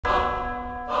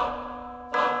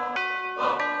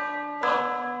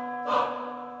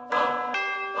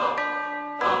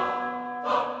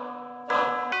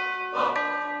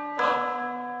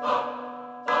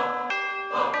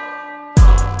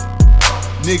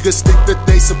Niggas think that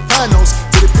they sopranos,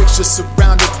 till they picture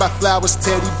surrounded by flowers,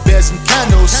 teddy bears, and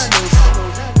candles.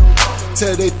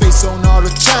 Tell they face on all the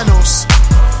channels,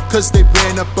 cause they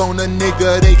ran up on a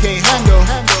nigga they can't handle.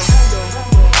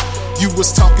 You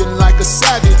was talking like a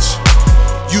savage.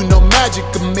 You know magic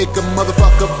can make a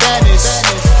motherfucker vanish.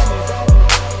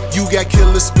 You got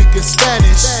killers speaking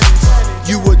Spanish.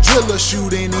 You a driller,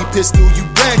 shoot any pistol you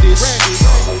brandish.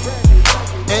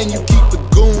 And you keep the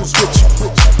goons with you,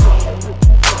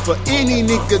 for any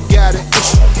nigga got an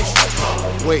issue.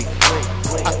 Wait,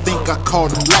 I think I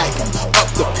caught him lacking. Up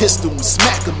the pistol and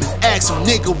smack him and ask him,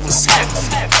 nigga, what's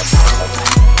happening?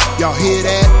 Y'all hear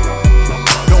that?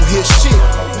 Don't hear shit.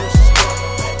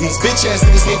 These bitch ass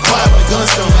niggas get quiet when the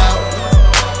guns come out.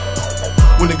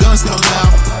 When the guns come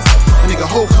out, a nigga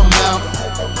hoe come out.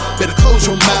 Better close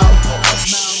your mouth.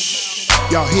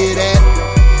 Y'all hear that?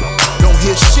 Don't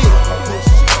hear shit.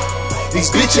 These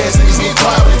bitch ass niggas get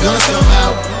quiet when the guns come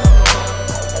out.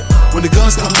 When the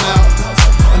guns come out,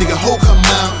 a nigga hoe come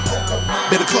out.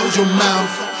 Better close your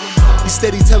mouth. He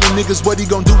steady telling niggas what he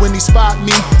gon' do when he spot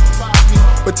me,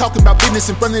 but talking about business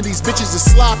in front of these bitches is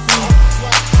sloppy.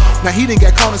 Now he done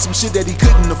got caught in some shit that he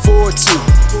couldn't afford to.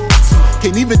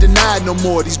 Can't even deny it no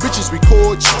more, these bitches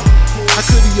record you. How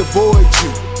could he avoid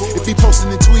you if he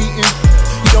posting and tweeting?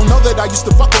 You don't know that I used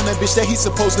to fuck on that bitch that he's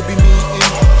supposed to be meeting.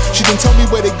 She done told me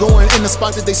where they going in the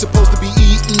spot that they supposed to be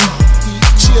eating.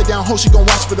 She a down hoe, she gon'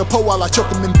 watch for the pole while I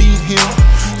choke him and beat him.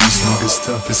 These niggas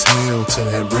tough as hell till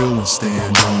that real one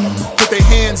stand on them. Put their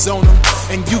hands on them,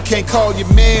 and you can't call your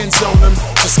mans on them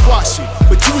to squash it.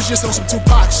 But you was just on some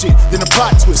Tupac shit. Then a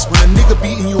plot twist when a nigga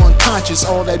beating you unconscious.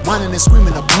 All that whining and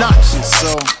screaming obnoxious.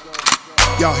 So,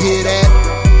 y'all hear that?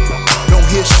 Don't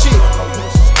hear shit.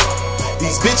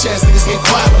 These bitch ass niggas get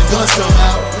quiet when the guns come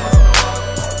out.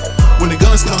 When the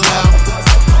guns come out,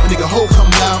 a nigga hoe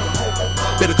come out.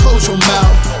 Better close your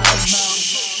mouth.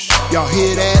 Y'all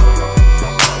hear that?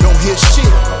 Don't hear shit.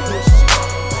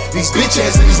 These bitch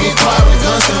ass niggas get quiet when the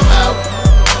guns come out.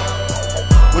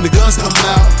 When the guns come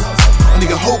out, a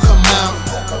nigga hoe come out.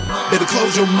 Better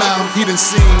close your mouth. He done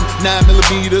seen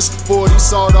 9mm, 40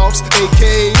 sawed-offs,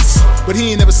 AKs, but he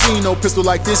ain't never seen no pistol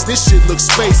like this. This shit looks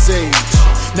space age.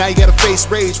 Now he gotta face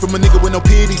rage from a nigga with no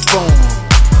pity for him.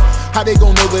 How they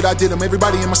gon' know that I did them?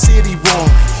 Everybody in my city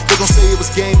wrong. They gon' say it was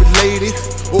gang related,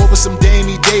 or over some dame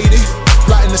he dated.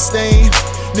 Plotting the stain,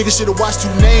 nigga should've watched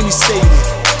who name he stated.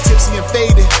 Tipsy and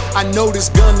faded, I know this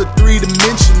gun look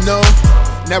three-dimensional.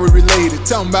 Now we related,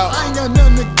 talking about I ain't got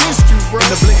nothing against you, bro.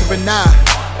 In the blink of an eye,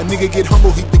 a nigga get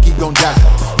humble, he think he gon' die.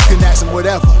 You can ask him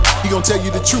whatever, he gon' tell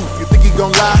you the truth. You think he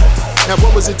gon' lie? Now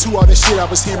what was it to all that shit I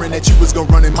was hearing that you was gon'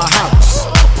 run in my house?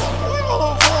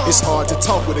 It's hard to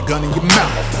talk with a gun in your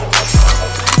mouth.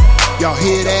 Y'all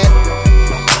hear that?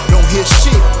 Don't hear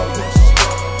shit.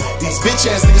 These bitch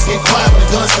ass niggas get quiet when the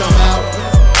guns come out.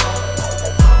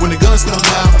 When the guns come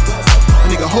out, a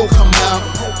nigga hoe come out.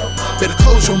 Better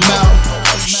close your mouth.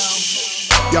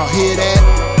 Y'all hear that?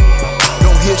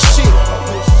 Don't hear shit.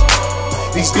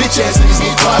 These bitch ass niggas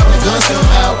get quiet when the guns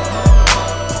come out.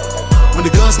 When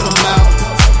the guns come out,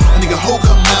 a nigga hoe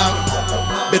come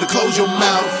out. Better close your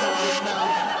mouth.